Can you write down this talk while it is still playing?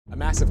A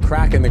massive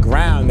crack in the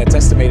ground that's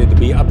estimated to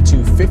be up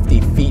to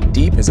 50 feet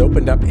deep has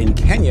opened up in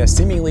Kenya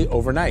seemingly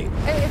overnight.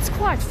 It's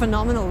quite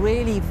phenomenal,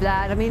 really,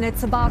 Vlad. I mean,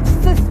 it's about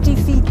 50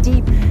 feet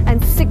deep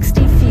and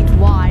 60 feet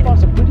wide.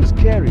 It's pretty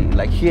scary,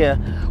 like here,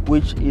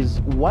 which is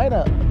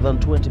wider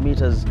than 20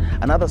 meters,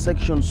 and other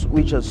sections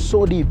which are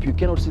so deep you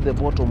cannot see the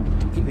bottom.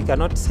 We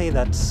cannot say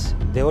that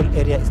the whole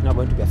area is not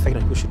going to be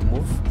affected and we should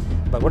move,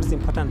 but what is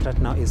important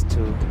right now is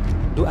to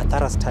do a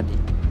thorough study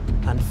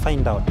and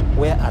find out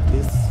where are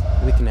these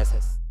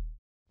weaknesses.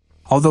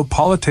 Although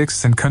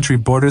politics and country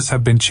borders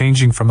have been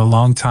changing from a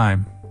long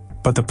time,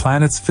 but the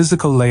planet's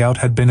physical layout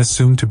had been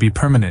assumed to be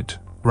permanent,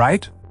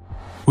 right?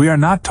 We are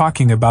not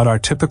talking about our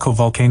typical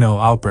volcano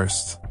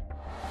outbursts,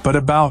 but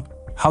about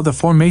how the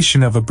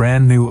formation of a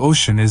brand new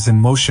ocean is in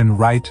motion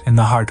right in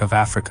the heart of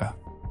Africa.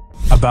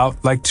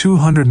 About like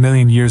 200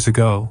 million years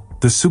ago,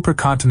 the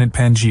supercontinent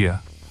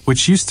Pangea,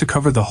 which used to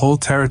cover the whole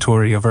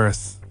territory of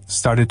Earth,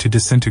 started to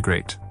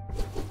disintegrate.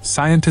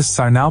 Scientists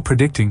are now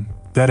predicting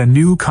that a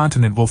new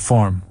continent will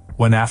form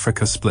when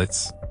Africa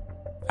splits.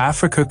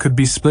 Africa could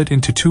be split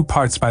into two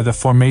parts by the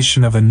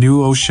formation of a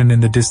new ocean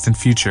in the distant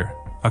future,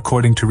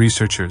 according to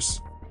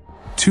researchers.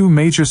 Two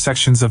major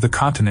sections of the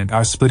continent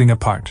are splitting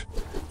apart,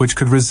 which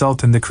could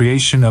result in the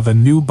creation of a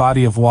new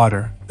body of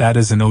water, that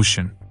is an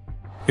ocean.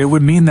 It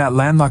would mean that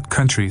landlocked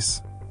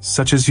countries,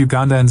 such as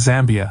Uganda and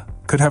Zambia,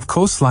 could have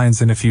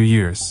coastlines in a few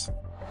years.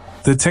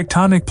 The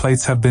tectonic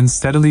plates have been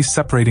steadily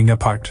separating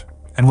apart,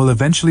 and will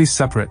eventually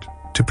separate,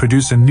 to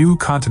produce a new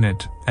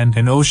continent and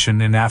an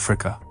ocean in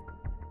Africa.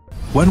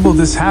 When will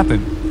this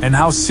happen, and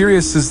how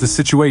serious is the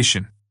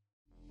situation?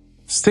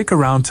 Stick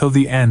around till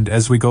the end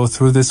as we go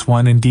through this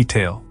one in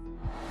detail.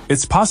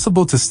 It's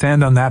possible to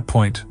stand on that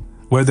point,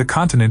 where the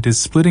continent is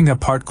splitting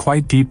apart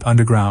quite deep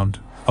underground,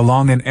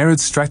 along an arid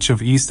stretch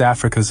of East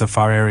Africa's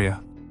Afar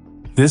area.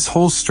 This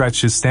whole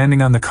stretch is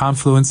standing on the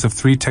confluence of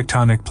three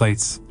tectonic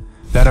plates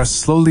that are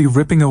slowly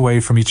ripping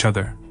away from each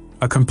other,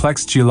 a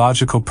complex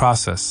geological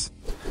process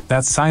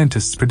that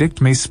scientists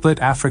predict may split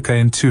Africa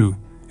in two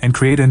and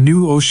create a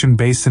new ocean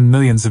basin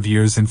millions of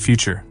years in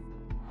future.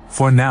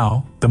 For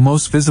now, the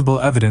most visible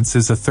evidence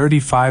is a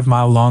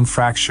 35-mile-long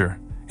fracture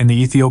in the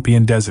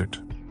Ethiopian desert.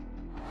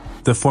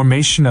 The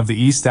formation of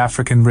the East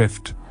African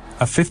Rift,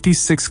 a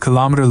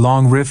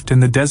 56-kilometer-long rift in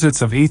the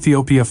deserts of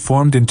Ethiopia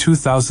formed in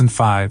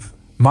 2005,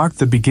 marked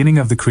the beginning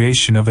of the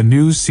creation of a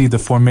new sea. The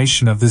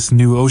formation of this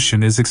new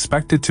ocean is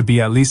expected to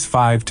be at least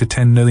 5 to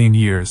 10 million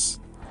years.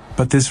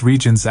 But this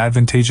region's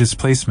advantageous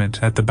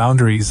placement at the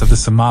boundaries of the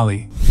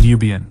Somali,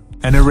 Nubian,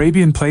 and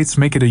Arabian plates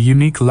make it a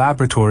unique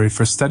laboratory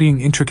for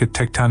studying intricate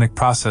tectonic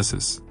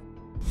processes.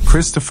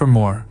 Christopher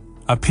Moore,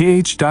 a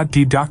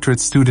PhD doctorate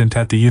student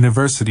at the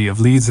University of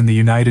Leeds in the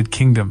United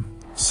Kingdom,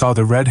 saw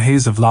the red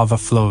haze of lava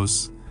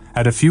flows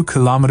at a few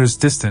kilometers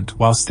distant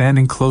while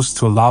standing close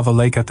to a lava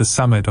lake at the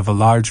summit of a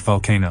large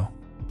volcano.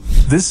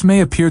 This may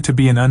appear to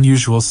be an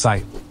unusual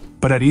sight,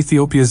 but at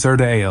Ethiopia's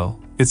Erda,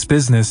 it's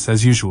business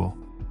as usual.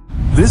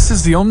 This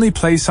is the only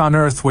place on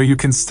Earth where you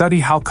can study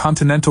how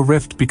continental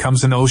rift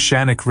becomes an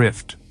oceanic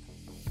rift,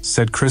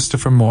 said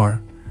Christopher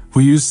Moore, who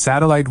used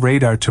satellite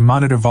radar to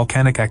monitor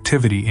volcanic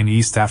activity in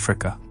East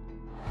Africa.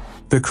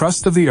 The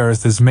crust of the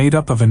Earth is made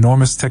up of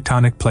enormous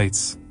tectonic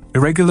plates,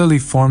 irregularly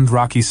formed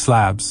rocky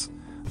slabs,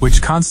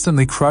 which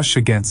constantly crush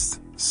against,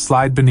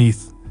 slide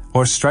beneath,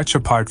 or stretch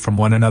apart from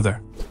one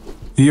another.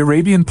 The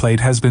Arabian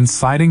plate has been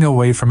sliding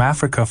away from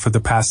Africa for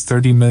the past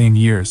 30 million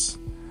years,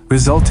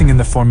 resulting in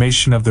the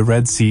formation of the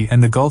Red Sea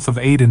and the Gulf of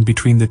Aden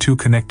between the two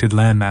connected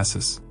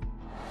landmasses.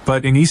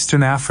 But in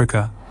eastern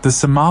Africa, the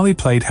Somali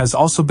plate has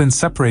also been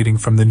separating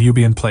from the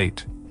Nubian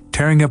plate,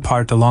 tearing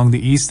apart along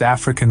the East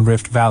African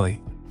Rift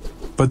Valley.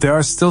 But there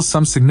are still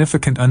some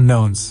significant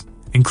unknowns,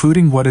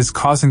 including what is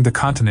causing the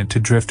continent to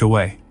drift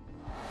away.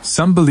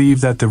 Some believe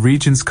that the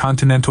region's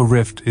continental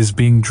rift is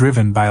being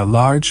driven by a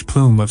large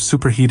plume of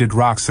superheated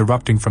rocks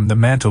erupting from the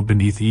mantle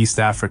beneath East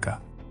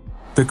Africa.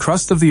 The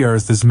crust of the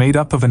Earth is made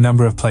up of a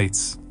number of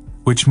plates,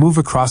 which move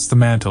across the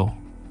mantle,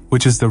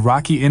 which is the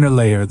rocky inner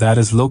layer that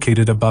is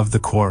located above the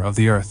core of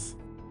the Earth.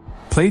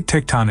 Plate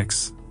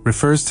tectonics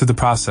refers to the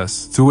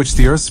process through which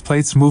the Earth's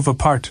plates move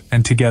apart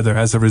and together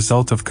as a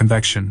result of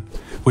convection,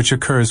 which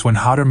occurs when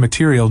hotter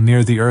material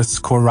near the Earth's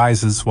core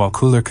rises while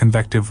cooler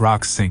convective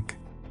rocks sink.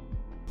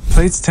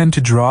 Plates tend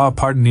to draw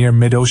apart near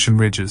mid-ocean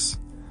ridges,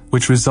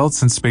 which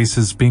results in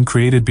spaces being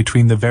created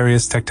between the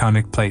various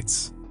tectonic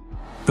plates.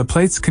 The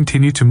plates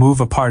continue to move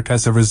apart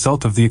as a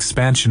result of the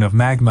expansion of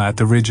magma at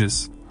the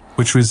ridges,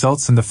 which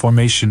results in the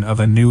formation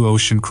of a new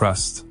ocean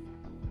crust.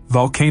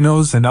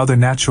 Volcanoes and other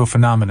natural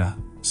phenomena,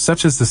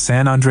 such as the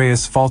San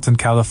Andreas Fault in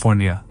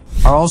California,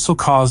 are also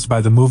caused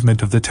by the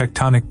movement of the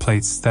tectonic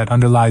plates that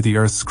underlie the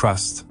Earth's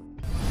crust.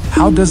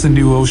 How does a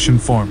new ocean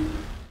form?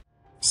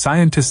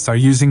 Scientists are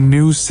using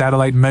new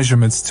satellite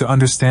measurements to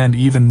understand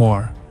even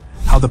more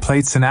how the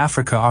plates in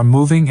Africa are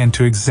moving and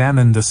to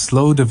examine the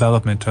slow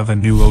development of a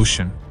new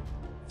ocean.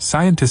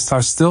 Scientists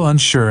are still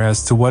unsure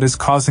as to what is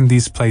causing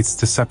these plates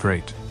to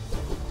separate.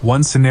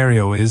 One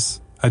scenario is,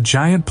 a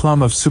giant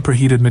plume of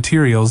superheated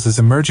materials is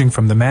emerging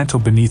from the mantle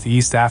beneath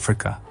East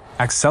Africa,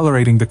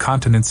 accelerating the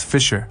continent's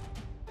fissure.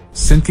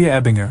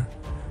 Cynthia Ebinger,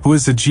 who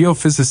is a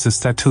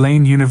geophysicist at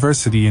Tulane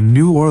University in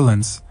New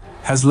Orleans,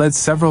 has led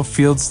several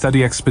field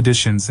study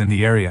expeditions in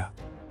the area.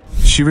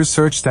 She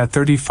researched that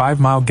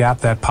 35-mile gap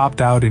that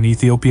popped out in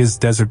Ethiopia's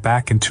desert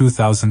back in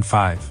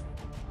 2005.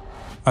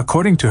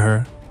 According to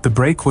her, the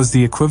break was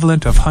the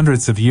equivalent of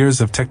hundreds of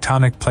years of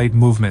tectonic plate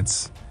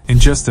movements in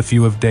just a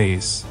few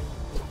days.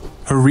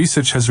 Her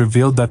research has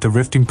revealed that the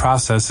rifting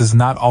process is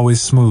not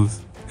always smooth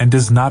and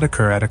does not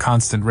occur at a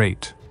constant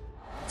rate.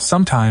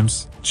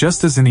 Sometimes,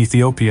 just as in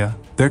Ethiopia,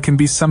 there can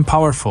be some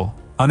powerful,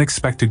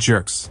 unexpected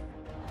jerks.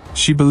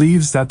 She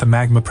believes that the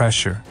magma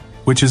pressure,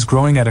 which is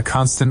growing at a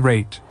constant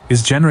rate,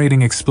 is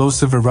generating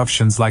explosive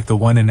eruptions like the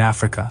one in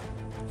Africa,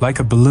 like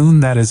a balloon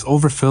that is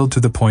overfilled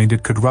to the point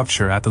it could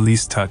rupture at the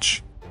least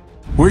touch.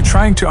 "We're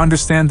trying to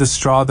understand the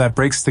straw that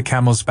breaks the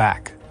camel's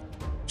back,"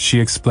 she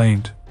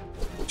explained.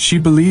 She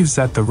believes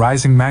that the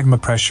rising magma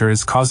pressure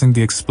is causing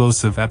the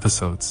explosive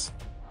episodes.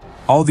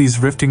 All these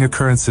rifting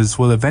occurrences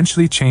will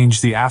eventually change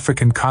the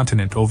African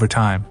continent over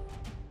time.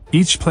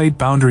 Each plate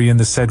boundary in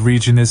the said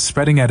region is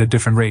spreading at a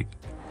different rate,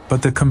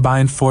 but the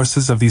combined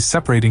forces of these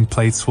separating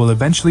plates will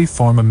eventually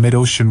form a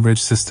mid-ocean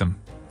ridge system,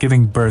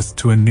 giving birth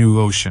to a new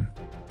ocean.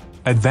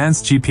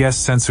 Advanced GPS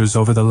sensors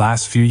over the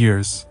last few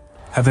years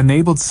have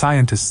enabled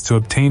scientists to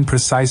obtain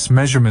precise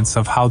measurements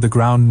of how the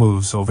ground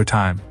moves over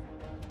time.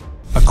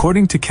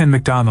 According to Ken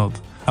McDonald,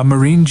 a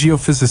marine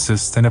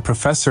geophysicist and a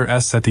professor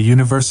at the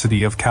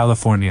University of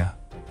California,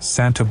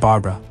 Santa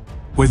Barbara,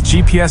 with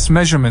GPS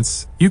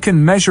measurements, you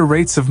can measure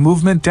rates of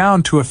movement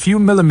down to a few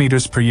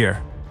millimeters per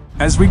year.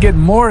 As we get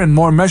more and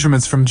more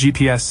measurements from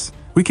GPS,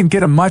 we can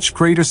get a much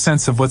greater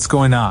sense of what's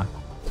going on.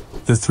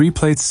 The three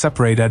plates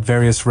separate at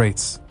various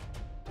rates.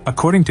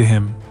 According to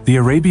him, the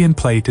Arabian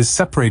plate is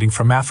separating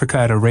from Africa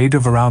at a rate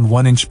of around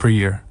 1 inch per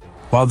year,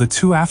 while the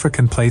two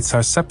African plates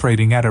are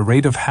separating at a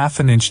rate of half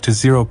an inch to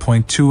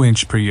 0.2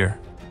 inch per year.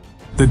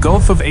 The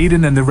Gulf of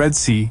Aden and the Red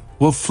Sea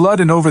will flood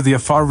in over the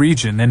Afar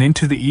region and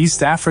into the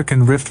East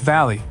African Rift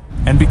Valley,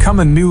 and become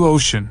a new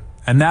ocean,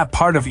 and that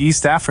part of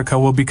East Africa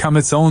will become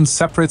its own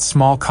separate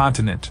small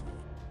continent,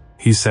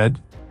 he said.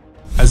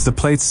 As the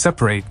plates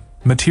separate,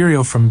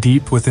 material from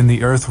deep within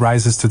the earth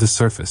rises to the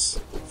surface,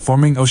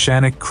 forming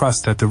oceanic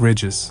crust at the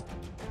ridges.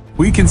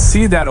 We can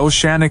see that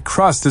oceanic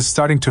crust is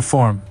starting to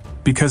form,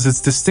 because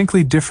it's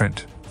distinctly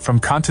different from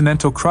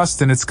continental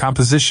crust in its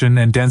composition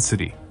and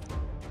density.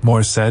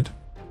 Moore said.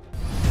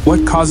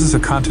 What causes a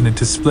continent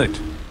to split?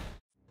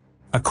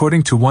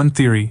 According to one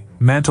theory,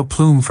 mantle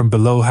plume from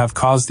below have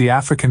caused the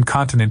African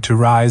continent to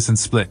rise and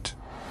split.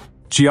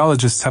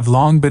 Geologists have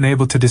long been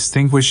able to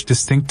distinguish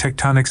distinct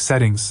tectonic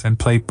settings and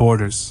plate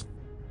borders.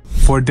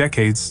 For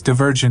decades,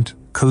 divergent,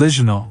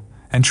 collisional,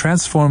 and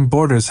transform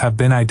borders have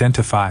been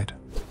identified.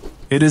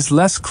 It is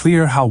less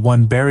clear how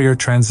one barrier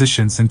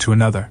transitions into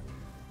another.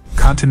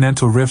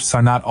 Continental rifts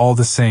are not all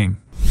the same,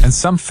 and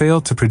some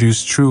fail to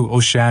produce true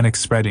oceanic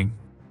spreading.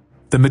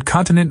 The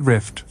Midcontinent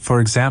Rift, for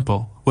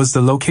example, was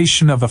the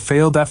location of a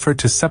failed effort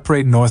to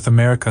separate North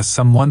America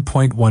some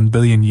 1.1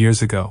 billion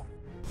years ago.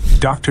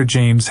 Dr.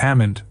 James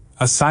Hammond,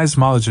 a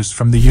seismologist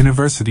from the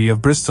University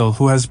of Bristol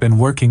who has been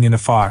working in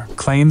Afar,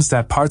 claims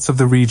that parts of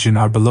the region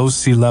are below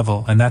sea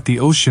level and that the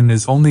ocean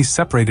is only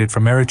separated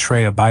from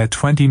Eritrea by a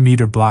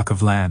 20-meter block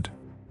of land.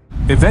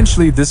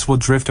 Eventually this will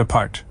drift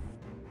apart,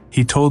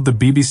 he told the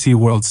BBC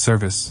World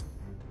Service.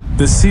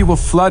 The sea will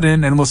flood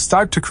in and will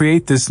start to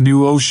create this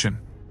new ocean.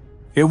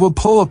 It will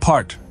pull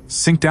apart,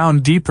 sink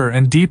down deeper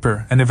and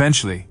deeper, and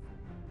eventually,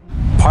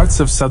 parts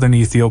of southern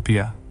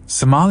Ethiopia,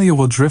 Somalia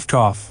will drift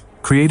off,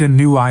 create a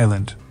new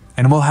island,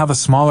 and we'll have a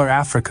smaller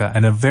Africa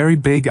and a very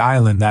big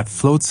island that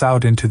floats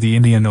out into the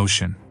Indian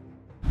Ocean.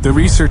 The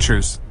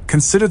researchers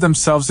consider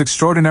themselves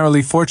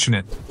extraordinarily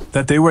fortunate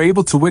that they were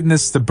able to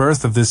witness the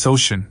birth of this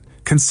ocean,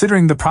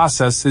 considering the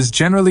process is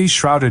generally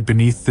shrouded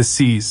beneath the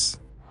seas.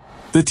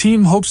 The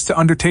team hopes to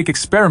undertake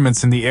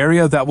experiments in the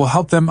area that will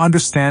help them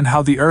understand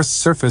how the Earth's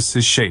surface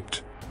is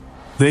shaped.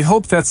 They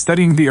hope that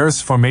studying the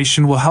Earth's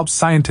formation will help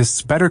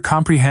scientists better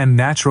comprehend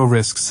natural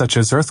risks such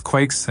as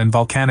earthquakes and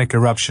volcanic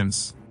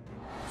eruptions.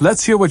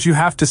 Let's hear what you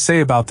have to say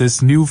about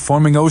this new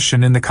forming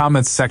ocean in the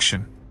comments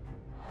section.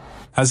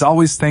 As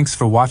always, thanks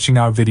for watching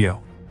our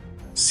video.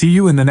 See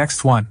you in the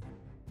next one.